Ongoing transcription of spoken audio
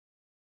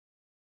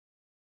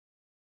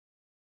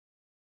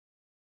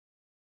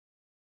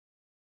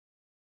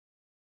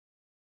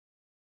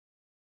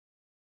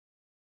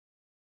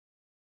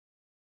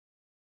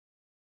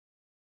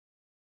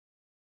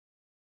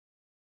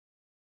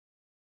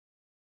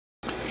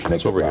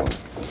It's over here.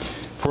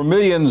 For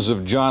millions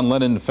of John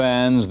Lennon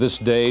fans, this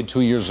day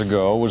 2 years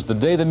ago was the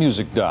day the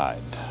music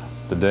died.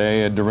 The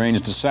day a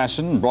deranged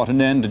assassin brought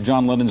an end to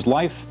John Lennon's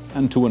life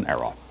and to an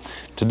era.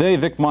 Today,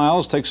 Vic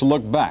Miles takes a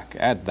look back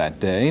at that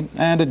day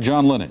and at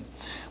John Lennon.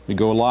 We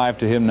go live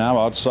to him now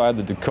outside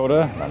the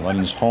Dakota, at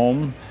Lennon's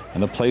home,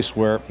 and the place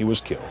where he was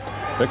killed.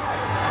 Vic?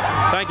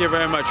 Thank you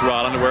very much,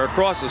 Roland. We're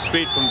across the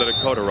street from the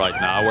Dakota right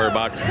now, where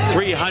about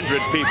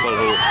 300 people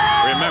who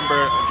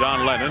remember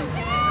John Lennon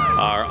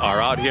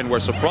are out here, and were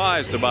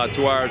surprised about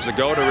 2 hours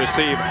ago to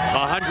receive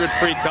 100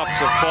 free cups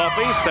of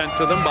coffee sent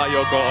to them by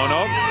Yoko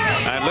Ono.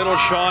 And little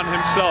Sean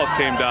himself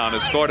came down,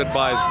 escorted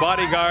by his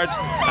bodyguards,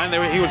 and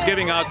he was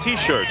giving out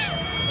T-shirts.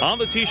 On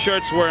the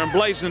T-shirts were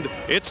emblazoned,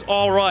 "It's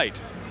All Right."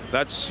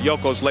 That's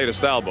Yoko's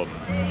latest album.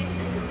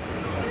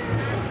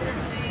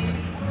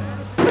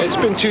 It's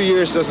been 2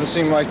 years, doesn't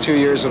seem like 2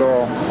 years at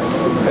all.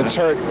 It's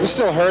hurt. It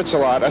still hurts a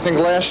lot. I think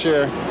last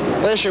year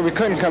we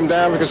couldn't come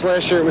down because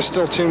last year it was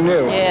still too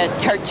new. Yeah, it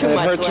hurt too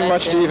much. It hurt too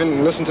much to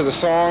even listen to the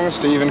songs,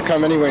 to even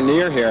come anywhere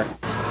near here.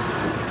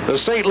 The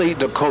stately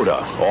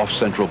Dakota off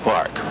Central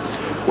Park,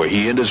 where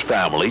he and his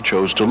family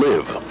chose to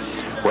live,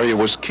 where he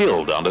was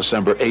killed on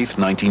December 8th,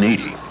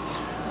 1980.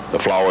 The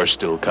flowers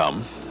still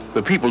come.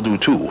 The people do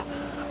too,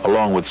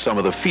 along with some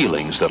of the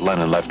feelings that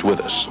Lennon left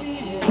with us.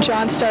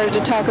 John started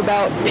to talk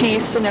about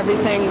peace and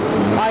everything.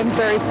 I'm a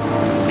very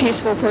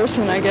peaceful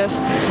person, I guess,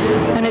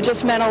 and it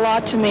just meant a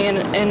lot to me,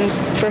 and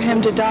for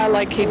him to die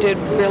like he did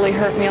really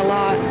hurt me a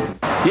lot.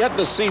 Yet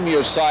the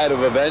seamier side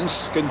of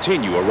events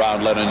continue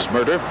around Lennon's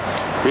murder.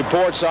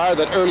 Reports are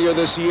that earlier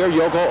this year,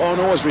 Yoko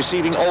Ono was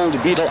receiving old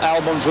Beatle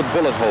albums with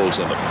bullet holes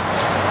in them.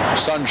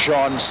 Son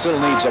Sean still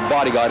needs a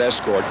bodyguard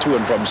escort to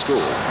and from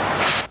school.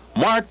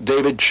 Mark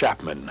David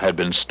Chapman had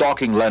been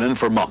stalking Lennon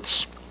for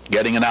months,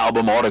 getting an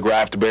album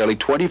autographed barely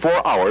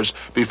 24 hours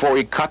before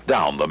he cut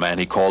down the man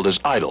he called his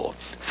idol,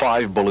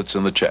 5 bullets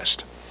in the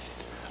chest.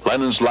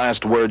 Lennon's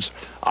last words,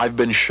 "I've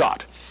been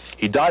shot."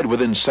 He died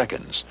within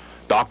seconds.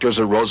 Doctors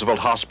at Roosevelt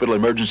Hospital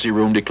emergency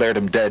room declared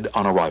him dead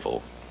on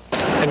arrival.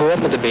 I grew up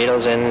with the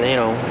Beatles, and, you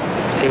know,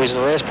 he was the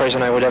last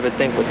person I would ever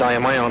think would die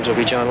in my arms would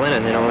be John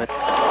Lennon, you know.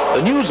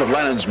 The news of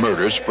Lennon's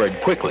murder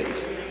spread quickly.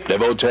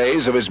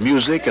 Devotees of his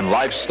music and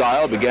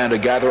lifestyle began to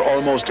gather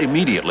almost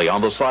immediately on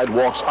the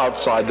sidewalks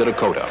outside the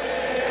Dakota.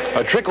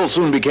 A trickle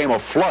soon became a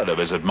flood of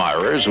his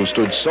admirers who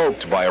stood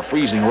soaked by a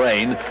freezing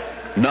rain,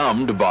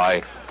 numbed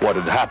by what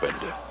had happened.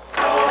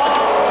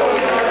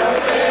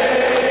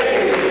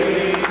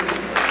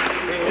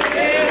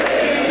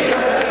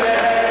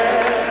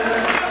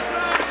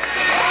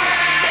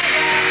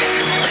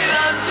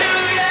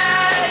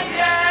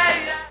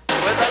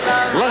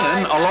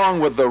 Lennon, along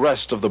with the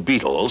rest of the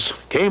Beatles,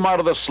 came out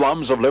of the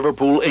slums of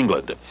Liverpool,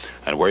 England,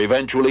 and were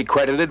eventually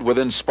credited with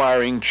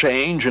inspiring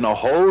change in a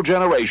whole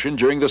generation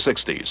during the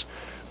 60s.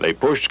 They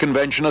pushed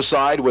convention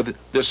aside with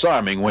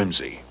disarming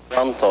whimsy.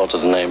 John thought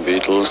of the name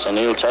Beatles, and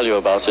he'll tell you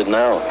about it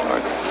now.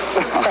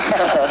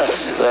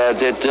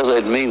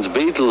 It means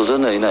Beatles,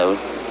 isn't it? You know,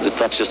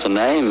 that's just a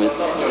name, you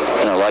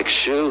know, like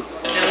shoe.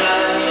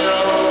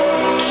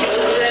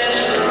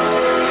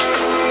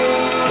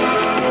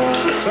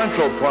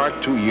 Central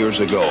Park 2 years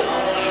ago,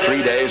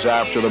 3 days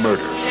after the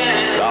murder,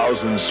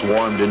 thousands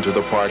swarmed into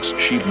the park's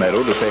sheep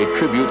meadow to pay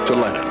tribute to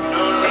Lennon.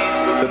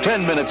 The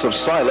 10 minutes of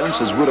silence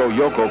his widow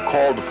Yoko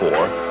called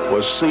for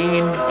was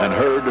seen and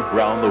heard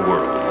round the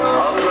world.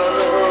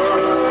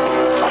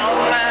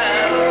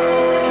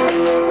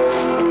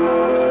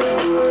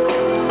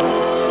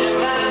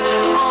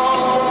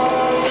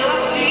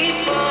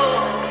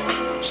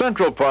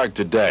 Central Park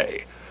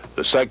today,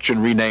 the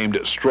section renamed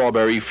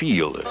Strawberry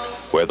Field,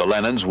 where the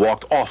Lennons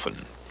walked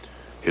often.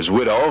 His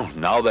widow,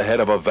 now the head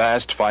of a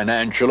vast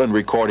financial and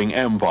recording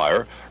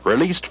empire,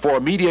 released for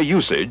media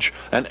usage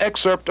an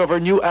excerpt of her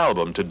new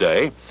album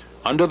today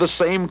under the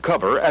same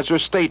cover as her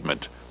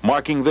statement,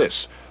 marking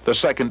this, the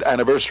 2nd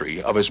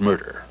anniversary of his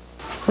murder.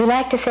 We'd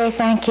like to say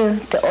thank you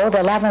to all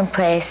the love and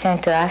praise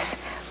sent to us,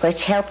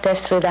 which helped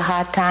us through the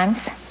hard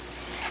times.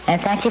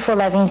 And thank you for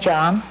loving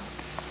John.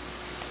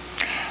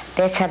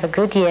 Let's have a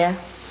good year.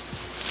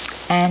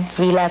 And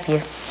we love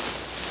you.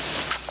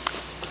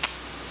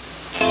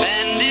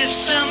 And if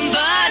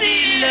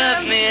somebody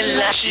loved me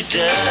like she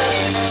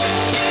does,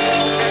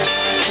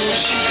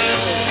 she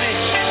does,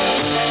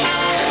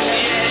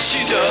 yeah,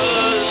 she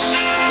does.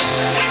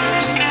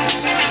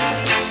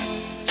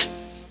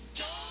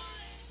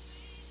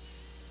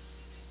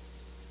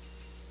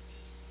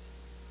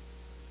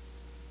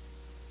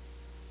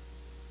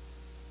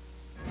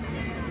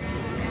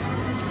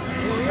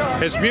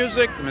 His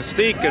music,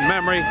 mystique, and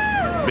memory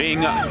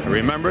being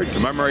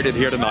commemorated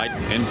here tonight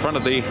in front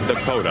of the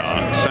Dakota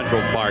on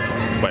Central Park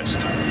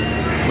West.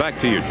 Back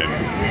to you, Jim.